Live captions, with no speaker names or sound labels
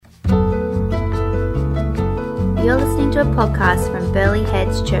You're listening to a podcast from Burleigh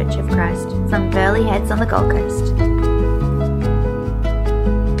Heads Church of Christ, from Burleigh Heads on the Gold Coast.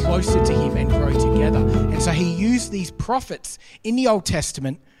 Closer to him and grow together. And so he used these prophets in the Old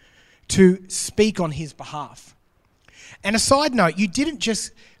Testament to speak on his behalf. And a side note, you didn't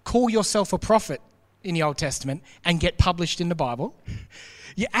just call yourself a prophet in the Old Testament and get published in the Bible.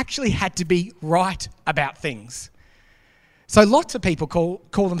 You actually had to be right about things. So lots of people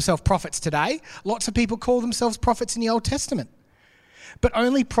call themselves prophets today. Lots of people call themselves prophets in the Old Testament. But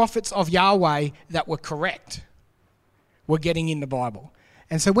only prophets of Yahweh that were correct were getting in the Bible.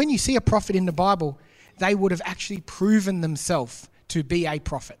 And so when you see a prophet in the Bible, they would have actually proven themselves to be a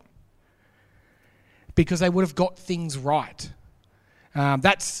prophet because they would have got things right.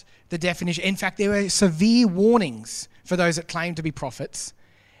 That's the definition. In fact, there were severe warnings for those that claim to be prophets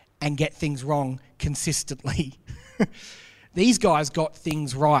and get things wrong consistently. These guys got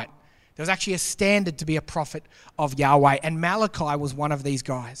things right. There was actually a standard to be a prophet of Yahweh, and Malachi was one of these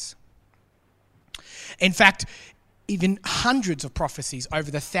guys. In fact, even hundreds of prophecies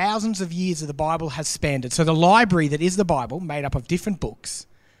over the thousands of years of the Bible has spanned it. So the library that is the Bible, made up of different books,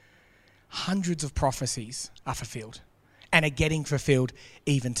 hundreds of prophecies are fulfilled and are getting fulfilled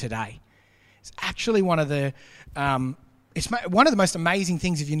even today. It's actually one of the most amazing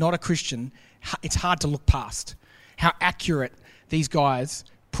things. If you're not a Christian, it's hard to look past how accurate these guys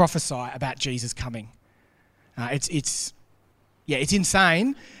prophesy about Jesus coming. It's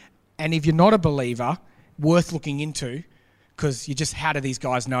insane. And if you're not a believer, worth looking into, because how do these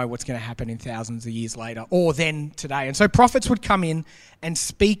guys know what's going to happen in thousands of years later or then today? And so prophets would come in and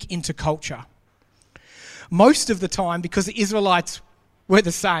speak into culture. Most of the time, because the Israelites were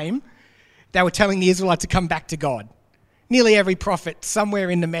the same, they were telling the Israelites to come back to God. Nearly every prophet somewhere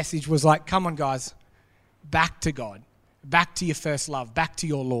in the message was like, come on guys, back to God, back to your first love, back to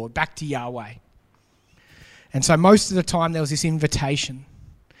your Lord, back to Yahweh. And so most of the time there was this invitation.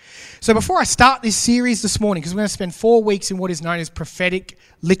 So before I start this series this morning, because we're going to spend 4 weeks in what is known as prophetic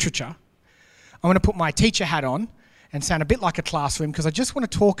literature, I'm going to put my teacher hat on and sound a bit like a classroom, because I just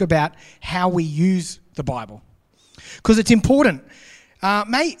want to talk about how we use the Bible. Because it's important. Do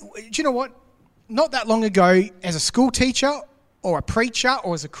you know what? Not that long ago, as a school teacher or a preacher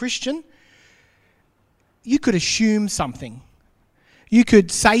or as a Christian, you could assume something. You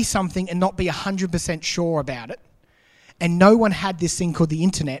could say something and not be 100% sure about it. And no one had this thing called the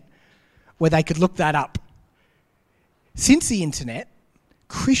internet where they could look that up. Since the internet,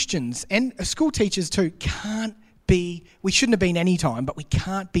 Christians and school teachers too we shouldn't have been any time, but we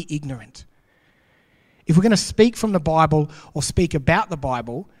can't be ignorant. If we're going to speak from the Bible or speak about the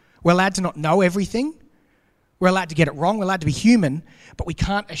Bible, we're allowed to not know everything. We're allowed to get it wrong. We're allowed to be human, but we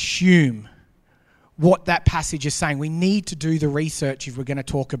can't assume what that passage is saying. We need to do the research if we're going to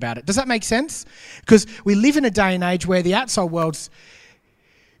talk about it. Does that make sense? Because we live in a day and age where the outside world's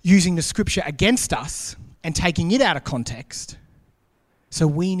using the scripture against us and taking it out of context. So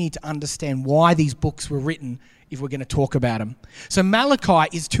we need to understand why these books were written if we're going to talk about them. So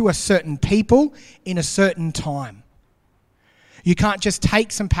Malachi is to a certain people in a certain time. You can't just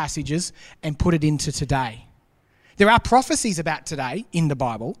take some passages and put it into today. There are prophecies about today in the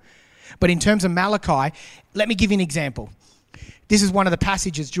Bible, but in terms of Malachi, let me give you an example. This is one of the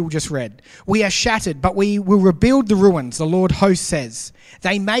passages Jewel just read. We are shattered, but we will rebuild the ruins, the Lord host says.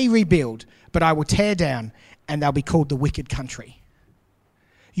 They may rebuild, but I will tear down, and they'll be called the wicked country.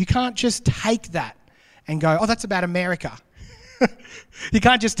 You can't just take that and go, oh, that's about America. You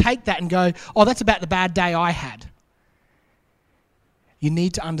can't just take that and go, oh, that's about the bad day I had. You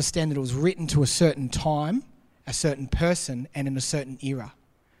need to understand that it was written to a certain time, a certain person, and in a certain era.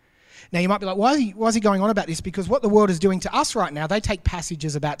 Now, you might be like, why is he going on about this? Because what the world is doing to us right now, they take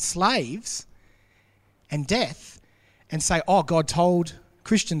passages about slaves and death and say, oh, God told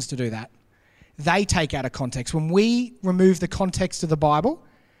Christians to do that. They take out of context. When we remove the context of the Bible,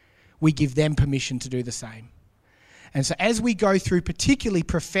 we give them permission to do the same. And so as we go through particularly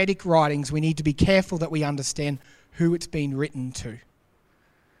prophetic writings, we need to be careful that we understand who it's been written to.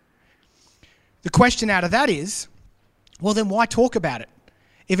 The question out of that is, well, then why talk about it?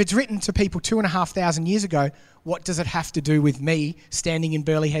 If it's written to people 2,500 years ago, what does it have to do with me standing in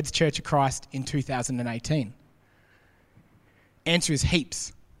Burleigh Heads Church of Christ in 2018? Answer is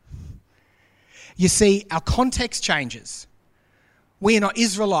heaps. You see, our context changes. We are not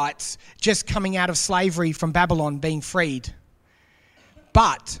Israelites just coming out of slavery from Babylon being freed.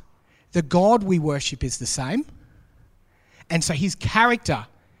 But the God we worship is the same. And so his character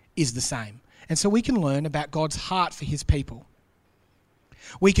is the same. And so we can learn about God's heart for his people.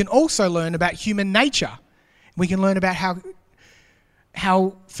 We can also learn about human nature. We can learn about how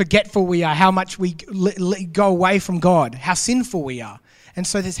how forgetful we are, how much we go away from God, how sinful we are. And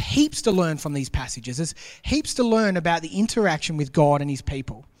so there's heaps to learn from these passages. There's heaps to learn about the interaction with God and his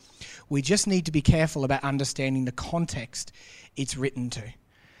people. We just need to be careful about understanding the context it's written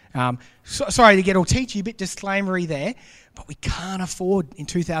to. Sorry to get all teachy, a bit disclaimery there, but we can't afford in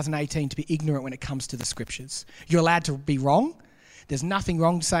 2018 to be ignorant when it comes to the scriptures. You're allowed to be wrong. There's nothing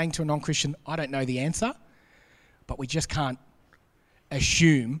wrong saying to a non-Christian, I don't know the answer, but we just can't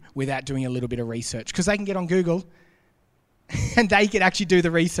assume without doing a little bit of research, because they can get on Google and they can actually do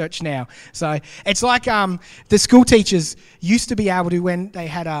the research now. So it's like the school teachers used to be able to, when they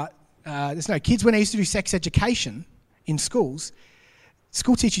had when they used to do sex education in schools,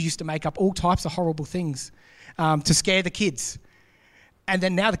 school teachers used to make up all types of horrible things to scare the kids. And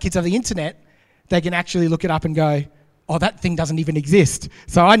then now the kids have the internet, they can actually look it up and go, oh, that thing doesn't even exist.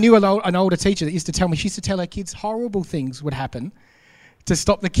 So I knew an older teacher that used to tell me, she used to tell her kids horrible things would happen to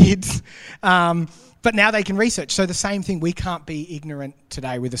stop the kids. But now they can research. So the same thing, we can't be ignorant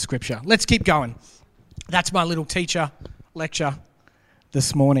today with the scripture. Let's keep going. That's my little teacher lecture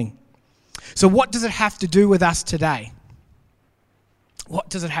this morning. So what does it have to do with us today? What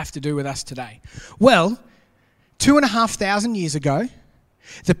does it have to do with us today? Well, 2,500 years ago,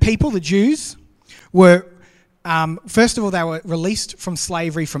 the people, the Jews, were, first of all, they were released from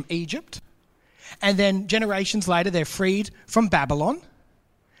slavery from Egypt. And then generations later, they're freed from Babylon.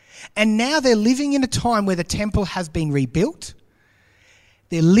 And now they're living in a time where the temple has been rebuilt.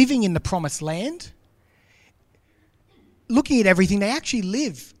 They're living in the promised land. Looking at everything, they actually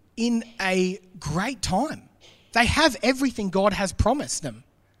live in a great time. They have everything God has promised them.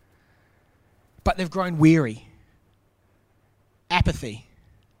 But they've grown weary. Apathy.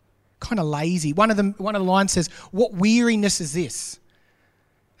 Kind of lazy. One of the lines says, what weariness is this?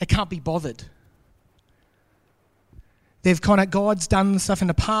 They can't be bothered. They've kind of, God's done stuff in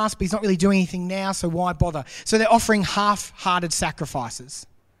the past, but he's not really doing anything now, so why bother? So they're offering half-hearted sacrifices.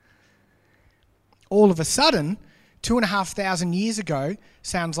 All of a sudden, 2,500 years ago,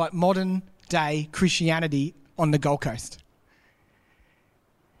 sounds like modern-day Christianity on the Gold Coast.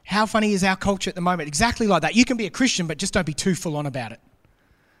 How funny is our culture at the moment? Exactly like that. You can be a Christian, but just don't be too full on about it.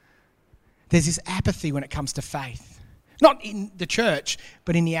 There's this apathy when it comes to faith. Not in the church,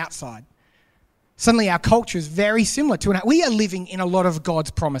 but in the outside. Suddenly our culture is very similar to it. We are living in a lot of God's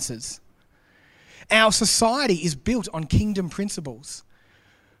promises. Our society is built on kingdom principles.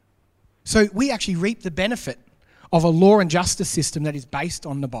 So we actually reap the benefit of a law and justice system that is based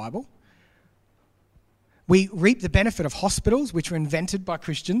on the Bible. We reap the benefit of hospitals, which were invented by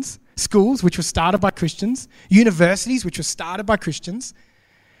Christians, schools, which were started by Christians, universities, which were started by Christians.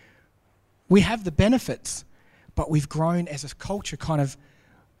 We have the benefits, but we've grown as a culture kind of,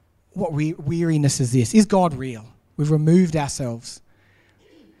 what weariness is this? Is God real? We've removed ourselves.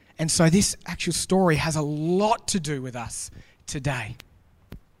 And so this actual story has a lot to do with us today.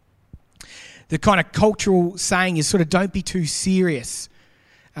 The kind of cultural saying is sort of don't be too serious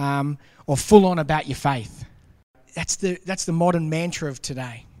or full on about your faith. That's the modern mantra of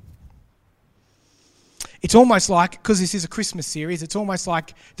today. It's almost like, because this is a Christmas series, it's almost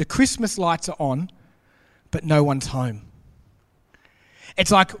like the Christmas lights are on, but no one's home. It's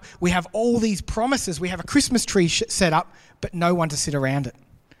like we have all these promises. We have a Christmas tree set up, but no one to sit around it.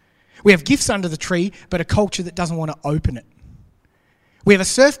 We have gifts under the tree, but a culture that doesn't want to open it. We have a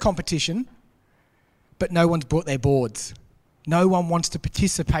surf competition, but no one's brought their boards. No one wants to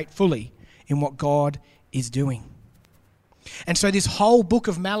participate fully in what God is doing. And so this whole book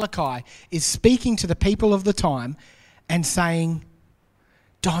of Malachi is speaking to the people of the time and saying,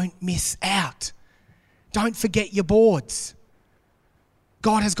 don't miss out. Don't forget your boards.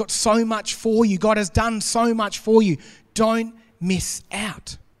 God has got so much for you. God has done so much for you. Don't miss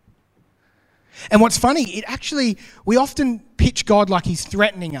out. And what's funny, we often pitch God like he's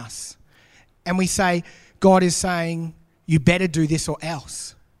threatening us. And we say, God is saying, you better do this or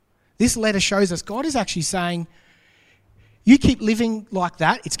else. This letter shows us God is actually saying, you keep living like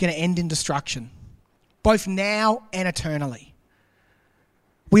that, it's going to end in destruction, both now and eternally.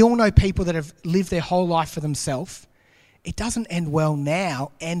 We all know people that have lived their whole life for themselves. It doesn't end well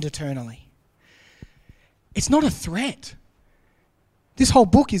now and eternally. It's not a threat. This whole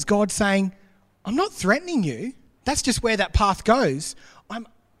book is God saying, I'm not threatening you. That's just where that path goes. I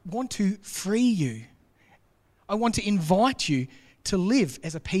want to free you. I want to invite you to live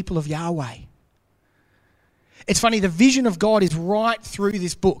as a people of Yahweh. It's funny, the vision of God is right through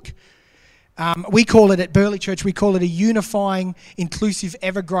this book. We call it at Burley Church, we call it a unifying, inclusive,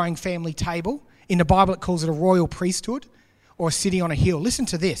 ever-growing family table. In the Bible, it calls it a royal priesthood or a city on a hill. Listen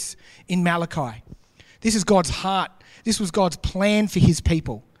to this in Malachi. This is God's heart. This was God's plan for his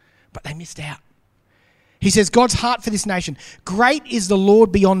people, but they missed out. He says, God's heart for this nation. Great is the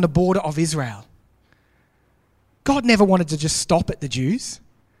Lord beyond the border of Israel. God never wanted to just stop at the Jews.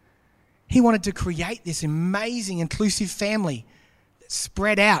 He wanted to create this amazing, inclusive family that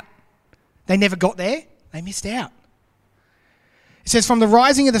spread out. They never got there. They missed out. It says, from the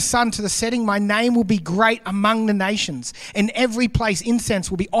rising of the sun to the setting, my name will be great among the nations. In every place,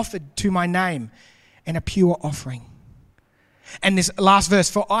 incense will be offered to my name and a pure offering. And this last verse,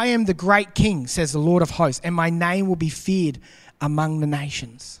 for I am the great king, says the Lord of hosts, and my name will be feared among the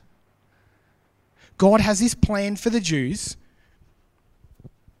nations. God has this plan for the Jews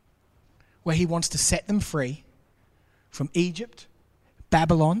where he wants to set them free from Egypt,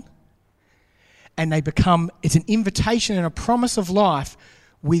 Babylon, and it's an invitation and a promise of life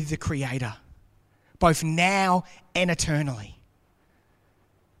with the Creator, both now and eternally.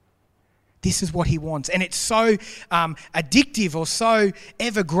 This is what he wants. And it's so addictive or so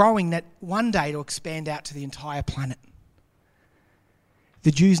ever-growing that one day it'll expand out to the entire planet.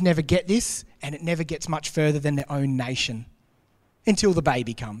 The Jews never get this, and it never gets much further than their own nation until the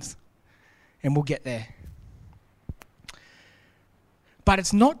baby comes. And we'll get there. But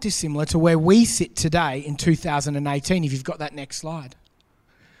it's not dissimilar to where we sit today in 2018, if you've got that next slide.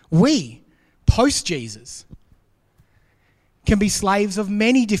 We, post-Jesus, can be slaves of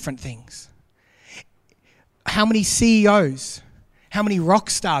many different things. How many CEOs, how many rock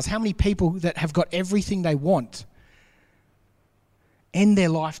stars, how many people that have got everything they want end their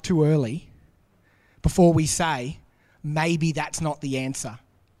life too early before we say, maybe that's not the answer.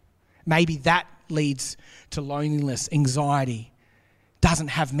 Maybe that leads to loneliness, anxiety, doesn't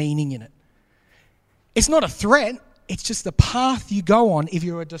have meaning in it. It's not a threat, it's just the path you go on if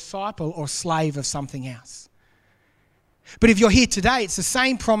you're a disciple or slave of something else. But if you're here today, it's the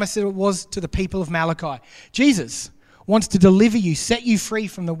same promise that it was to the people of Malachi. Jesus wants to deliver you, set you free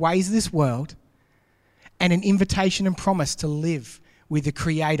from the ways of this world, and an invitation and promise to live with the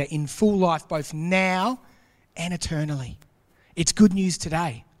Creator in full life, both now and eternally. It's good news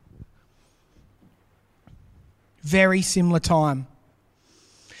today. Very similar time.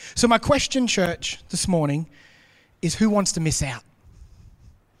 So my question, church, this morning is, who wants to miss out?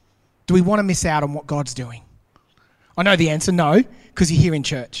 Do we want to miss out on what God's doing? I know the answer, no, because you're here in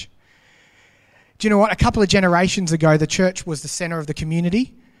church. Do you know what? A couple of generations ago, the church was the centre of the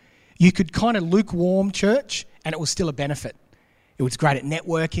community. You could kind of lukewarm church and it was still a benefit. It was great at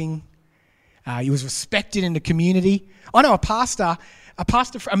networking. He was respected in the community. I know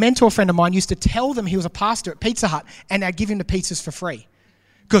a mentor friend of mine used to tell them he was a pastor at Pizza Hut and they'd give him the pizzas for free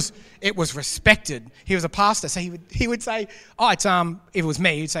because it was respected. He was a pastor. So he would say, if it was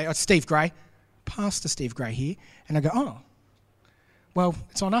me, he'd say, it's Steve Gray, Pastor Steve Gray here. And I go, oh, well,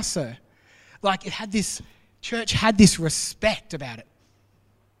 it's on us, sir. Like church had this respect about it.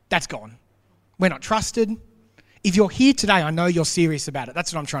 That's gone. We're not trusted. If you're here today, I know you're serious about it.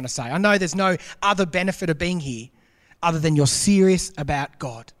 That's what I'm trying to say. I know there's no other benefit of being here other than you're serious about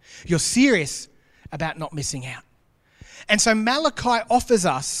God. You're serious about not missing out. And so Malachi offers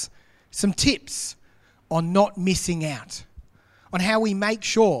us some tips on not missing out, on how we make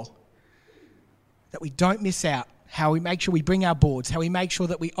sure that we don't miss out, how we make sure we bring our boards, how we make sure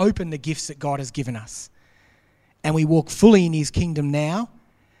that we open the gifts that God has given us, and we walk fully in his kingdom now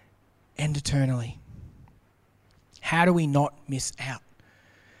and eternally. How do we not miss out?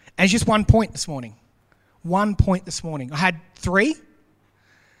 And it's just one point this morning. I had 3,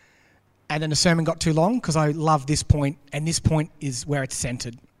 and then the sermon got too long because I love this point, and this point is where it's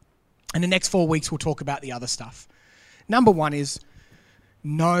centered. And the next 4 weeks we'll talk about the other stuff. Number 1 is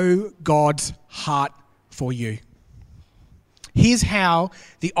know God's heart for you. Here's how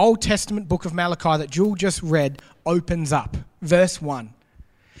the Old Testament book of Malachi that Jewel just read opens up. Verse 1.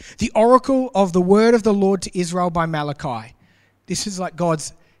 The oracle of the word of the Lord to Israel by Malachi. This is like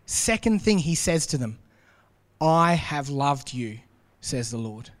God's second thing he says to them. I have loved you, says the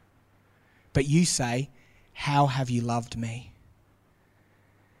Lord. But you say, how have you loved me?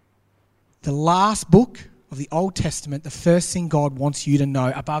 The last book of the Old Testament, the first thing God wants you to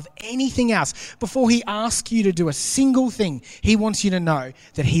know above anything else, before he asks you to do a single thing, he wants you to know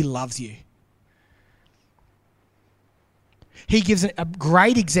that he loves you. He gives a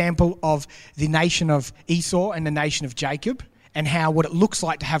great example of the nation of Esau and the nation of Jacob and what it looks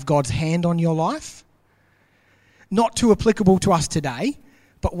like to have God's hand on your life. Not too applicable to us today,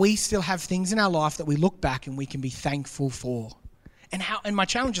 but we still have things in our life that we look back and we can be thankful for. And my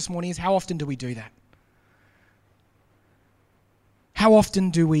challenge this morning is, how often do we do that? How often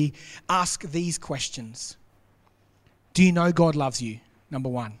do we ask these questions? Do you know God loves you? Number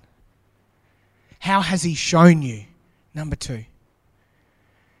 1. How has he shown you? Number 2.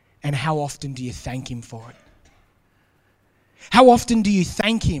 And how often do you thank him for it? How often do you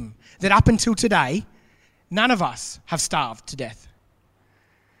thank him that up until today, none of us have starved to death?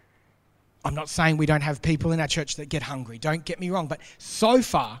 I'm not saying we don't have people in our church that get hungry. Don't get me wrong. But so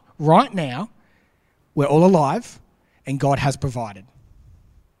far, right now, we're all alive and God has provided.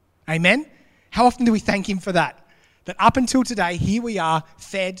 Amen? How often do we thank him for that? That up until today, here we are,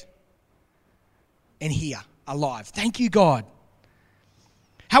 fed and here, alive. Thank you, God.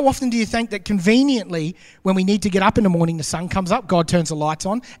 How often do you think that conveniently, when we need to get up in the morning, the sun comes up, God turns the lights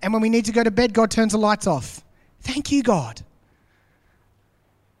on, and when we need to go to bed, God turns the lights off? Thank you, God.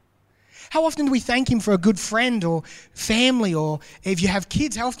 How often do we thank him for a good friend or family, or if you have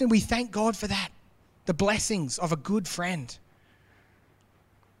kids, how often do we thank God for that? The blessings of a good friend,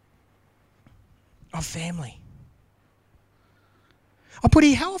 of family. I'll put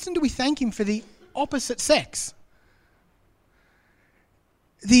here, how often do we thank him for the opposite sex?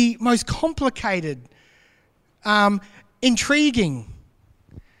 The most complicated, intriguing,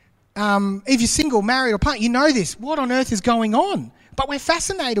 if you're single, married or partner, you know this. What on earth is going on? But we're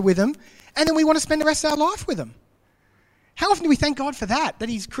fascinated with them, and then we want to spend the rest of our life with them. How often do we thank God for that? That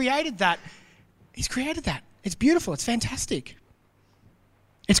he's created that. He's created that. It's beautiful. It's fantastic.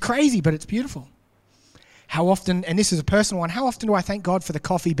 It's crazy, but it's beautiful. How often, and this is a personal one, how often do I thank God for the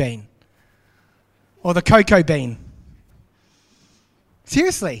coffee bean? Or the cocoa bean?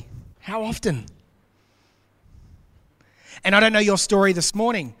 Seriously, how often? And I don't know your story this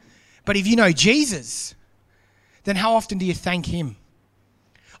morning, but if you know Jesus, then how often do you thank him?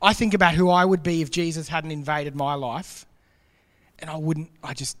 I think about who I would be if Jesus hadn't invaded my life, and I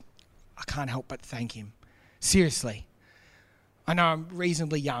can't help but thank him. Seriously. I know I'm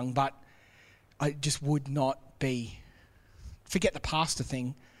reasonably young, but I just would not be. Forget the pastor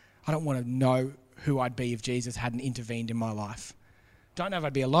thing. I don't want to know who I'd be if Jesus hadn't intervened in my life. Don't know if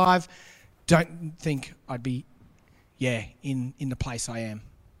I'd be alive. Don't think I'd be, in the place I am.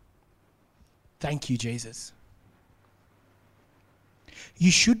 Thank you, Jesus.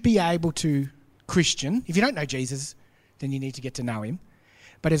 You should be able to, Christian, if you don't know Jesus, then you need to get to know him.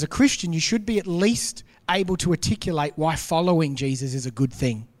 But as a Christian, you should be at least able to articulate why following Jesus is a good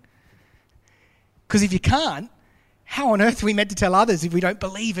thing. Because if you can't, how on earth are we meant to tell others if we don't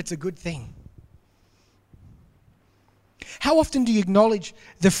believe it's a good thing? How often do you acknowledge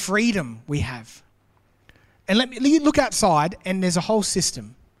the freedom we have? And let me look outside, and there's a whole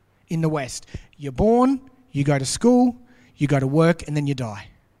system in the West. You're born, you go to school, you go to work, and then you die.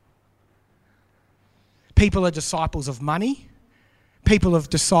 People are disciples of money. People are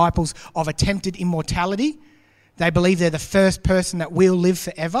disciples of attempted immortality. They believe they're the first person that will live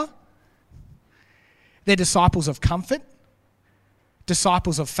forever. They're disciples of comfort,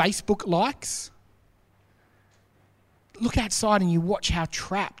 disciples of Facebook likes. Look outside and you watch how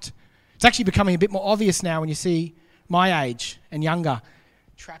trapped. It's actually becoming a bit more obvious now when you see my age and younger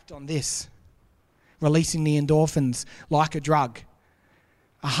trapped on this, releasing the endorphins like a drug.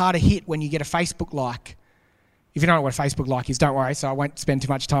 A harder hit when you get a Facebook like. If you don't know what a Facebook like is, don't worry, so I won't spend too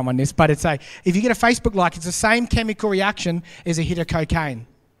much time on this. But if you get a Facebook like, it's the same chemical reaction as a hit of cocaine.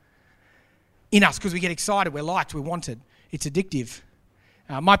 In us, because we get excited, we're liked, we're wanted. It's addictive.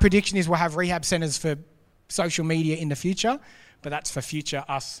 My prediction is we'll have rehab centres for social media in the future, but that's for future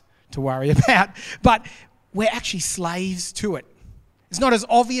us to worry about. But we're actually slaves to it. It's not as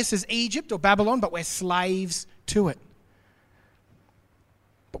obvious as Egypt or Babylon, but we're slaves to it.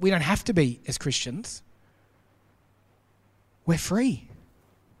 But we don't have to be as Christians. We're free.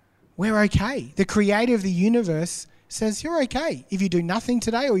 We're okay. The creator of the universe says you're okay. If you do nothing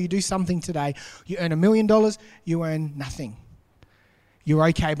today or you do something today, you earn $1 million, you earn nothing. You're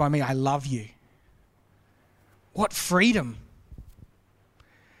okay by me. I love you. What freedom.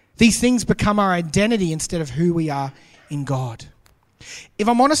 These things become our identity instead of who we are in God. If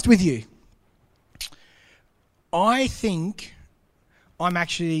I'm honest with you, I think I'm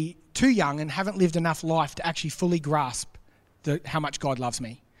actually too young and haven't lived enough life to actually fully grasp how much God loves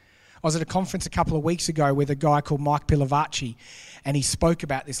me. I was at a conference a couple of weeks ago with a guy called Mike Pilavachi, and he spoke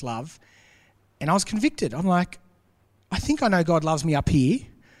about this love, and I was convicted. I'm like, I think I know God loves me up here,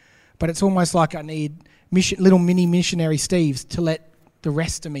 but it's almost like I need little mini missionary Steves to let the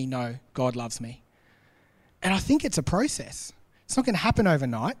rest of me know God loves me. And I think it's a process. It's not going to happen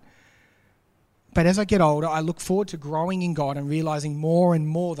overnight. But as I get older, I look forward to growing in God and realizing more and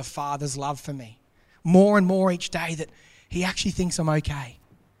more the Father's love for me. More and more each day that he actually thinks I'm okay.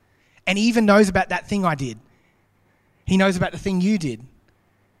 And he even knows about that thing I did. He knows about the thing you did.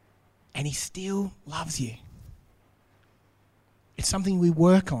 And he still loves you. It's something we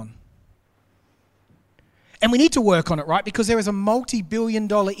work on. And we need to work on it, right? Because there is a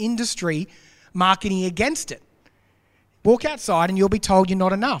multi-billion-dollar industry marketing against it. Walk outside and you'll be told you're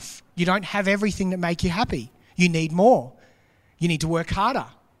not enough. You don't have everything that make you happy. You need more. You need to work harder.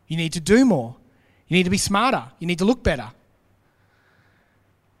 You need to do more. You need to be smarter. You need to look better.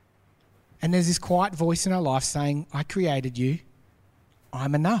 And there's this quiet voice in our life saying, I created you.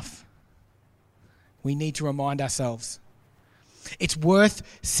 I'm enough. We need to remind ourselves. It's worth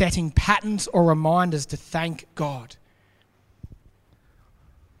setting patterns or reminders to thank God.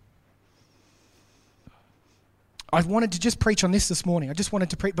 I wanted to just preach on this morning. I just wanted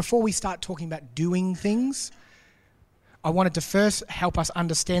to preach, before we start talking about doing things, I wanted to first help us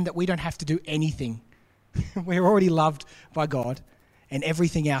understand that we don't have to do anything. We're already loved by God, and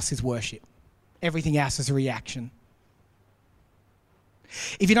everything else is worship. Everything else is a reaction.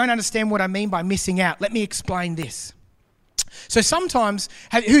 If you don't understand what I mean by missing out, let me explain this. So sometimes,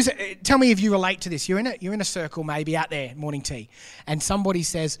 tell me if you relate to this. You're in a circle maybe out there, morning tea, and somebody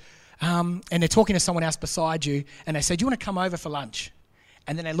says, and they're talking to someone else beside you, and they say, do you want to come over for lunch?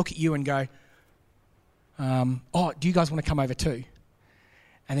 And then they look at you and go, do you guys want to come over too?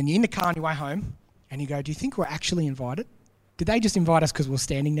 And then you're in the car on your way home, and you go, do you think we're actually invited? Did they just invite us because we're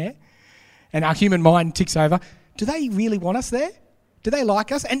standing there? And our human mind ticks over, do they really want us there? Do they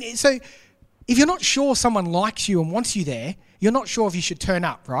like us? And so if you're not sure someone likes you and wants you there, you're not sure if you should turn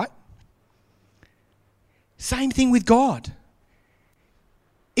up, right? Same thing with God.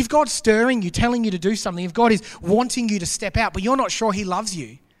 If God's stirring you, telling you to do something, if God is wanting you to step out, but you're not sure he loves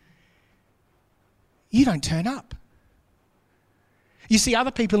you, you don't turn up. You see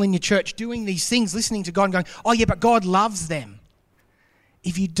other people in your church doing these things, listening to God and going, oh yeah, but God loves them.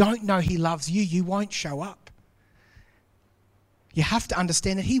 If you don't know he loves you, you won't show up. You have to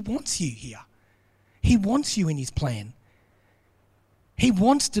understand that he wants you here. He wants you in his plan. He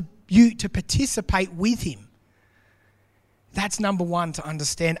wants you to participate with him. That's number one to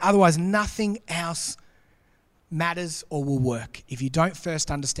understand. Otherwise, nothing else matters or will work if you don't first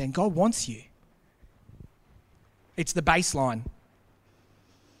understand God wants you. It's the baseline.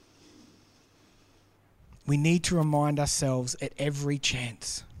 We need to remind ourselves at every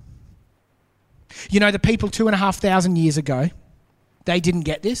chance. You know, the people 2,500 years ago, they didn't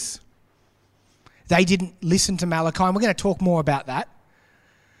get this. They didn't listen to Malachi. And we're going to talk more about that.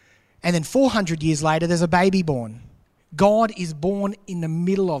 And then 400 years later, there's a baby born. God is born in the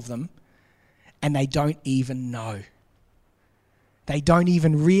middle of them, and they don't even know. They don't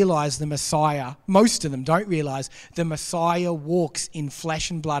even realize the Messiah. Most of them don't realize the Messiah walks in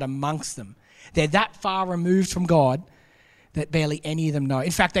flesh and blood amongst them. They're that far removed from God that barely any of them know.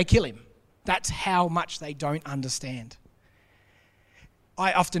 In fact, they kill him. That's how much they don't understand.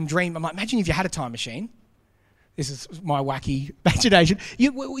 I often dream, I'm like, imagine if you had a time machine. This is my wacky imagination.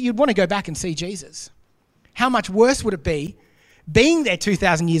 You'd want to go back and see Jesus. How much worse would it be being there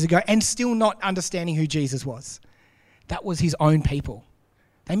 2,000 years ago and still not understanding who Jesus was? That was his own people.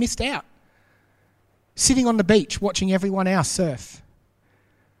 They missed out. Sitting on the beach watching everyone else surf.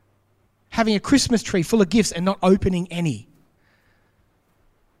 Having a Christmas tree full of gifts and not opening any.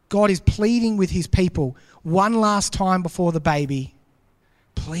 God is pleading with his people one last time before the baby.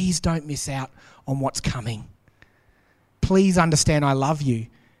 Please don't miss out on what's coming. Please understand I love you.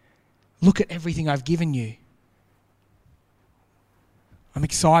 Look at everything I've given you. I'm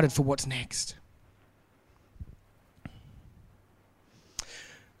excited for what's next.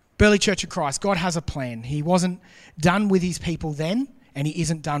 Burleigh Church of Christ, God has a plan. He wasn't done with his people then, and he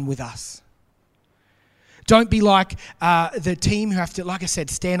isn't done with us. Don't be like the team who have to, like I said,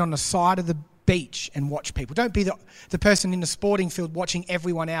 stand on the side of the beach and watch people. Don't be the person in the sporting field watching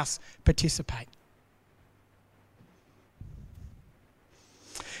everyone else participate.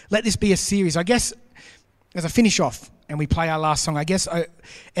 Let this be a series. I guess as I finish off and we play our last song, I guess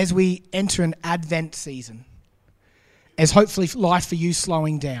as we enter an Advent season, as hopefully life for you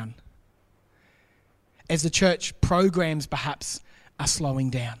slowing down, as the church programs perhaps are slowing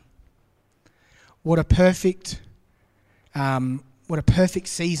down, what a perfect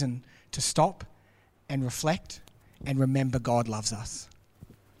season to stop and reflect and remember God loves us,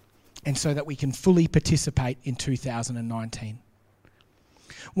 and so that we can fully participate in 2019.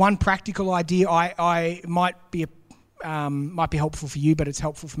 One practical idea I might be helpful for you, but it's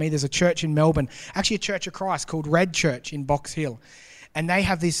helpful for me. There's a church in Melbourne, actually a Church of Christ called Red Church in Box Hill, and they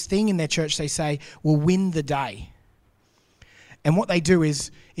have this thing in their church. They say, "We'll win the day." And what they do is,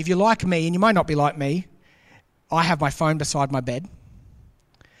 if you're like me, and you might not be like me, I have my phone beside my bed.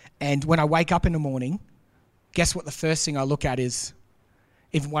 And when I wake up in the morning, guess what the first thing I look at is,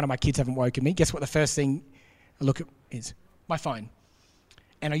 if one of my kids haven't woken me, guess what the first thing I look at is? My phone.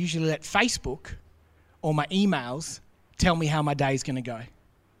 And I usually let Facebook or my emails tell me how my day's going to go.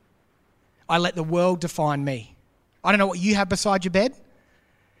 I let the world define me. I don't know what you have beside your bed.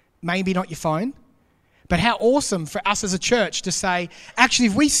 Maybe not your phone. But how awesome for us as a church to say, actually,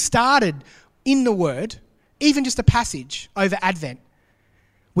 if we started in the Word, even just a passage over Advent,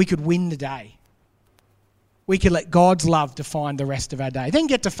 we could win the day. We could let God's love define the rest of our day. Then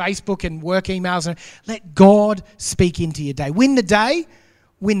get to Facebook and work emails and let God speak into your day. Win the day,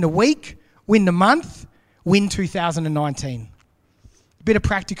 win the week, win the month, win 2019. A bit of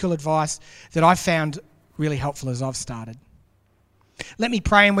practical advice that I found really helpful as I've started. Let me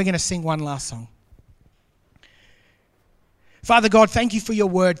pray and we're going to sing one last song. Father God, thank you for your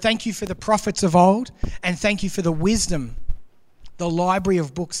word. Thank you for the prophets of old, and thank you for the wisdom, the library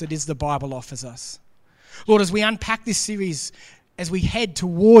of books that is the Bible offers us. Lord, as we unpack this series, as we head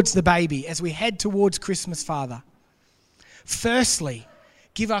towards the baby, as we head towards Christmas, Father, firstly,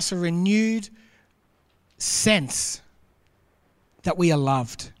 give us a renewed sense that we are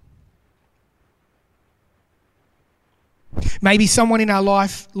loved. Maybe someone in our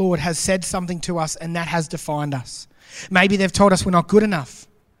life, Lord, has said something to us and that has defined us. Maybe they've told us we're not good enough,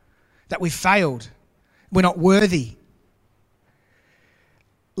 that we've failed, we're not worthy.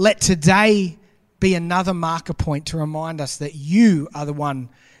 Let today be another marker point to remind us that you are the one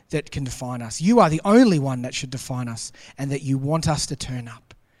that can define us. You are the only one that should define us, and that you want us to turn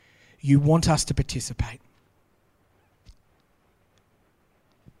up. You want us to participate.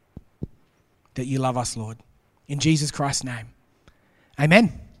 That you love us, Lord. In Jesus Christ's name,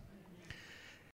 amen.